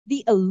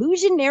the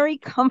illusionary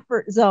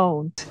comfort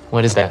zone.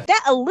 What is that?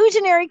 That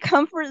illusionary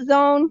comfort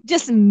zone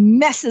just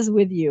messes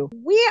with you.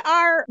 We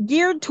are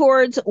geared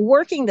towards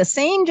working the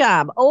same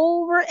job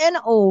over and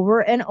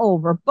over and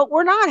over, but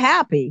we're not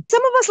happy.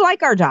 Some of us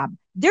like our job.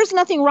 There's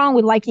nothing wrong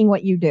with liking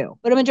what you do,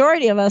 but a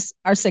majority of us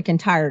are sick and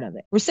tired of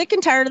it. We're sick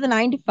and tired of the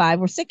 9 to 5.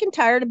 We're sick and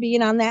tired of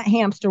being on that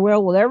hamster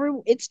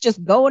wheel. It's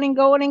just going and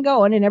going and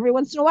going. And every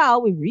once in a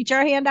while, we reach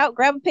our hand out,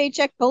 grab a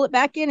paycheck, pull it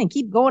back in, and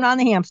keep going on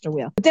the hamster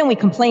wheel. But then we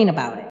complain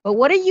about it. But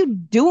what are you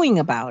doing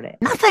about it?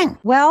 Nothing.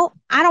 Well,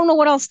 I don't know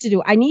what else to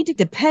do. I need to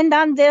depend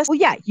on this. Well,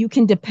 yeah, you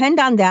can depend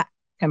on that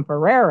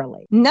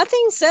temporarily.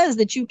 Nothing says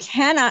that you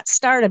cannot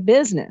start a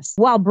business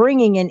while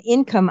bringing an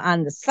income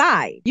on the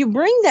side. You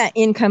bring that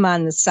income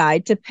on the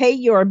side to pay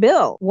your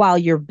bill while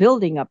you're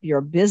building up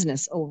your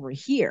business over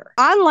here.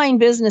 Online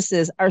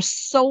businesses are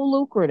so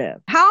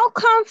lucrative. How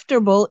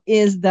comfortable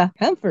is the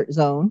comfort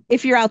zone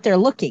if you're out there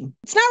looking?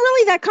 It's not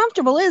really that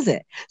comfortable, is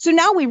it? So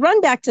now we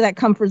run back to that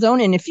comfort zone,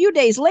 and a few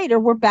days later,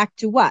 we're back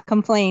to what?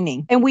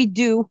 Complaining. And we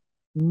do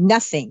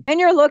nothing. And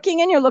you're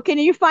looking and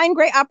you find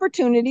great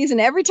opportunities. And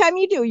every time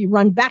you do, you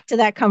run back to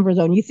that comfort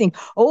zone. You think,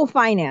 oh,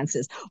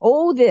 finances,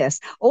 oh,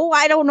 this, oh,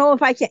 I don't know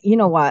if I can. You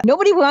know what?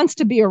 Nobody wants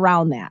to be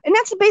around that. And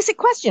that's the basic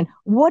question.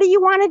 What do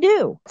you want to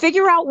do?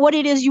 Figure out what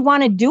it is you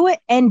want to do it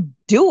and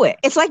do it.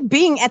 It's like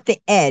being at the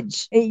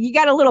edge. You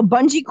got a little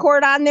bungee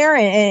cord on there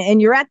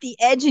and you're at the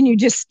edge and you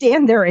just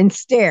stand there and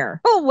stare.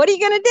 Oh, what are you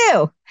going to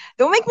do?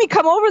 Don't make me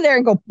come over there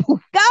and go,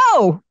 poof,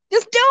 go.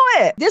 Just do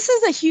it. This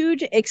is a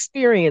huge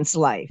experience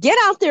life. Get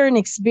out there and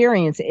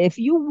experience it. If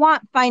you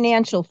want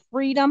financial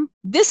freedom,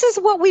 this is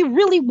what we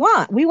really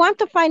want. We want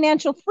the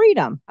financial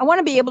freedom. I want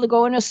to be able to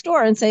go in a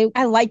store and say,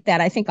 I like that.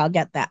 I think I'll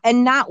get that.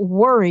 And not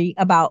worry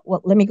about,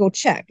 well, let me go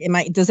check.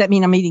 Does that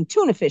mean I'm eating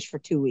tuna fish for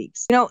 2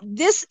 weeks?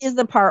 This is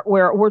the part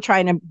where we're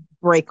trying to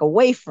break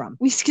away from.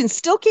 We can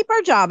still keep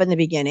our job in the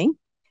beginning.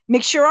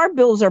 Make sure our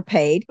bills are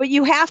paid, but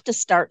you have to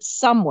start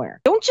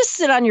somewhere. Don't just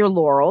sit on your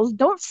laurels.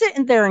 Don't sit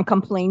in there and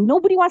complain.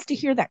 Nobody wants to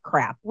hear that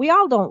crap. We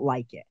all don't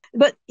like it.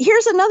 But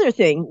here's another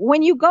thing.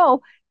 When you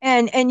go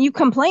and you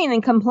complain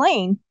and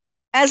complain,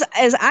 as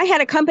I had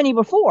a company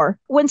before,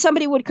 when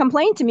somebody would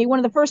complain to me, one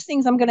of the first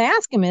things I'm going to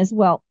ask them is,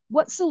 well,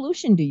 what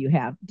solution do you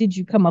have? Did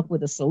you come up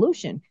with a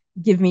solution?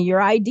 Give me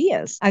your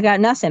ideas. I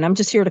got nothing. I'm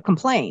just here to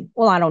complain.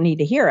 Well, I don't need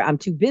to hear it. I'm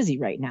too busy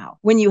right now.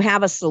 When you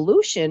have a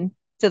solution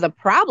to the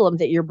problem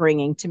that you're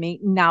bringing to me,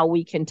 now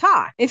we can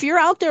talk. If you're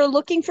out there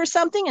looking for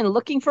something and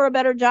looking for a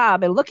better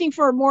job and looking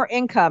for more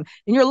income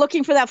and you're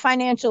looking for that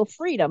financial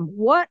freedom,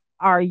 what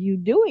are you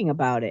doing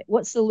about it?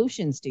 What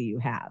solutions do you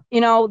have?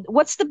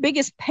 What's the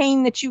biggest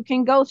pain that you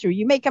can go through?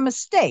 You make a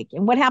mistake.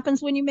 And what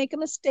happens when you make a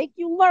mistake?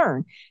 You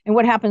learn. And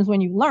what happens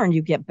when you learn?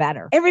 You get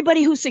better.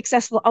 Everybody who's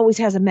successful always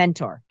has a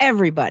mentor.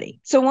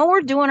 Everybody. So when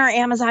we're doing our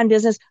Amazon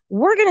business,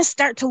 we're going to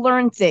start to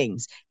learn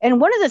things.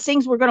 And one of the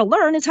things we're going to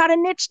learn is how to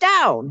niche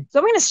down. So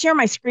I'm going to share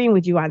my screen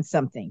with you on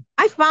something.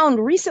 I found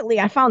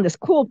this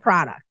cool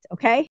product.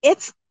 Okay.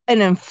 It's an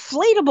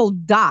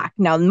inflatable dock.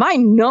 Now, my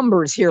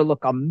numbers here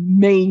look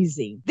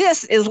amazing.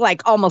 This is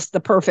like almost the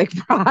perfect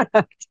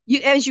product.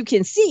 As you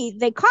can see,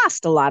 they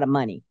cost a lot of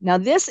money. Now,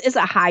 this is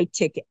a high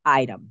ticket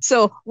item.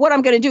 So what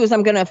I'm going to do is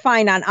I'm going to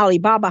find on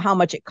Alibaba how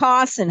much it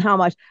costs and how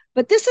much,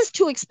 but this is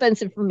too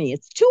expensive for me.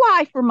 It's too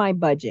high for my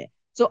budget.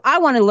 So I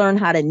want to learn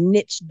how to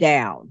niche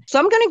down. So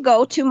I'm going to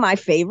go to my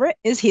favorite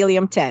is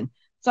Helium 10.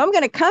 So I'm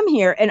going to come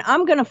here and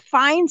I'm going to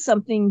find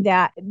something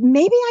that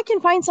maybe I can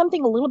find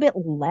something a little bit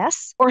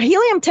less, or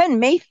Helium 10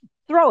 may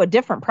throw a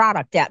different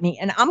product at me.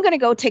 And I'm going to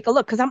go take a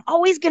look because I'm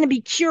always going to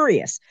be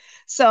curious.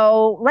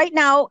 So right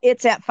now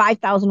it's at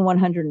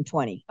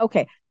 5,120.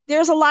 Okay.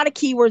 There's a lot of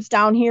keywords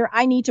down here.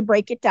 I need to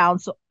break it down.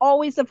 So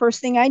always the first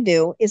thing I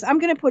do is I'm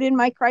going to put in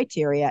my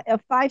criteria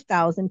of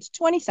 5,000 to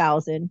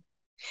 20,000.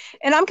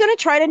 And I'm going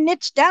to try to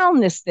niche down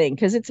this thing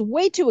because it's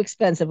way too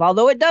expensive.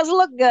 Although it does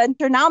look good.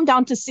 Now I'm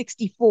down to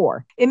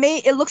 64.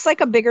 It looks like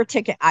a bigger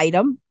ticket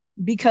item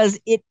because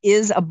it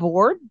is a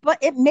board, but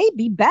it may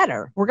be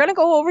better. We're going to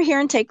go over here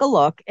and take a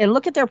look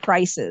at their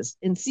prices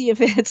and see if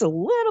it's a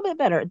little bit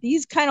better.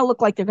 These kind of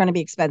look like they're going to be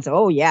expensive.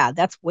 Oh yeah,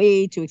 that's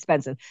way too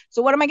expensive.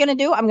 So what am I going to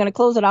do? I'm going to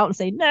close it out and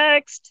say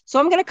next. So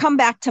I'm going to come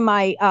back to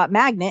my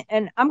magnet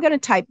and I'm going to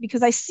type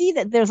because I see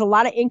that there's a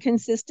lot of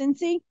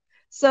inconsistency.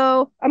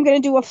 So I'm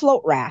going to do a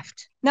float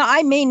raft. Now,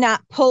 I may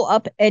not pull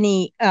up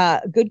any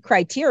good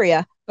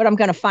criteria, but I'm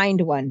going to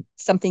find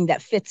something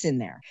that fits in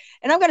there.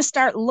 And I'm going to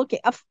start looking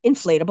at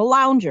inflatable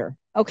lounger.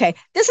 Okay,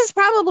 this is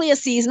probably a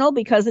seasonal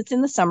because it's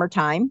in the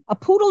summertime. A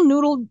poodle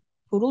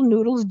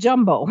noodles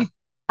jumbo.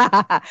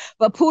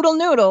 But poodle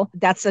noodle,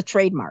 that's a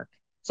trademark.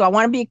 So I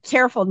want to be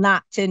careful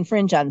not to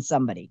infringe on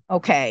somebody.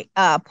 Okay,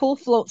 pool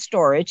float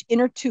storage,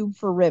 inner tube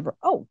for river.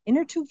 Oh,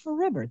 inner tube for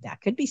river. That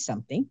could be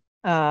something.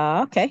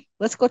 Okay,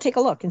 let's go take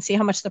a look and see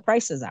how much the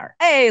prices are.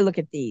 Hey, look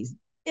at these.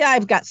 Yeah,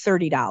 I've got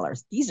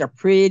 $30. These are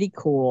pretty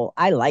cool.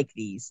 I like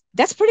these.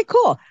 That's pretty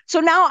cool. So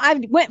now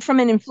I went from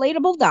an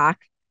inflatable dock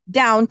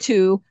down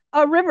to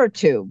a river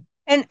tube.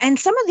 And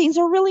some of these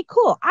are really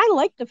cool. I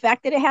like the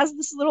fact that it has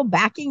this little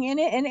backing in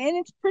it, and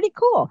it's pretty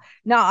cool.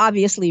 Now,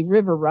 obviously,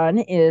 River Run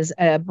is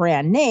a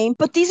brand name,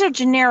 but these are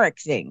generic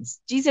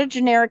things. These are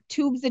generic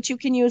tubes that you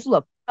can use.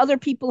 Look, other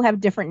people have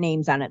different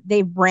names on it.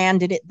 They've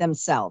branded it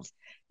themselves.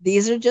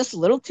 These are just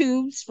little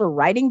tubes for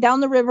riding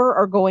down the river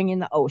or going in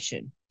the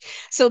ocean.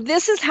 So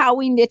this is how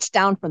we niche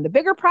down from the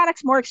bigger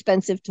products, more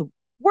expensive, to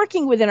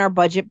working within our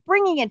budget,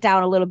 bringing it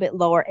down a little bit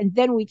lower, and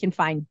then we can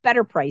find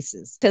better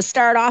prices. To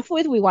start off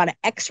with, we want to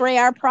x-ray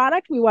our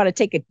product. We want to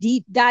take a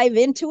deep dive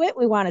into it.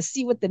 We want to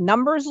see what the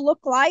numbers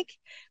look like.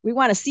 We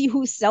want to see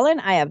who's selling.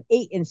 I have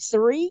 8 and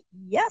 3.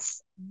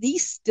 Yes,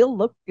 these still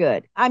look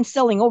good. I'm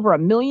selling over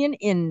 $1 million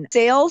in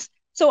sales.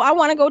 So I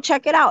want to go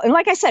check it out. And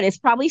like I said, it's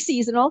probably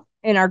seasonal,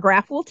 and our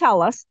graph will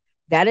tell us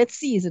that it's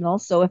seasonal.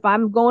 So if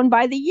I'm going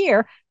by the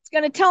year, it's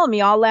going to tell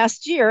me all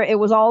last year it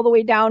was all the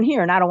way down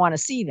here, and I don't want to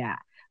see that.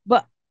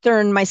 But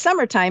during my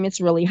summertime, it's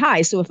really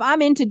high. So if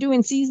I'm into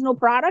doing seasonal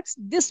products,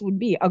 this would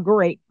be a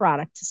great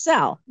product to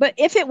sell. But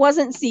if it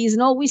wasn't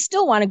seasonal, we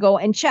still want to go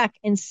and check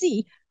and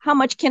see how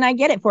much can I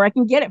get it for? I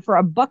can get it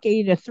for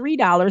 $1.80 to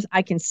 $3.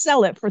 I can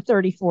sell it for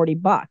 30, 40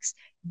 bucks.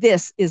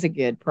 This is a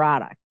good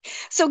product.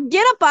 So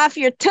get up off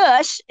your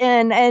tush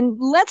and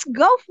let's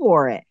go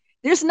for it.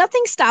 There's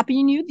nothing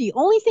stopping you. The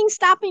only thing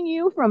stopping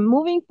you from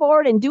moving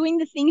forward and doing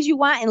the things you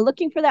want and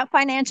looking for that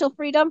financial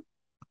freedom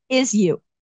is you.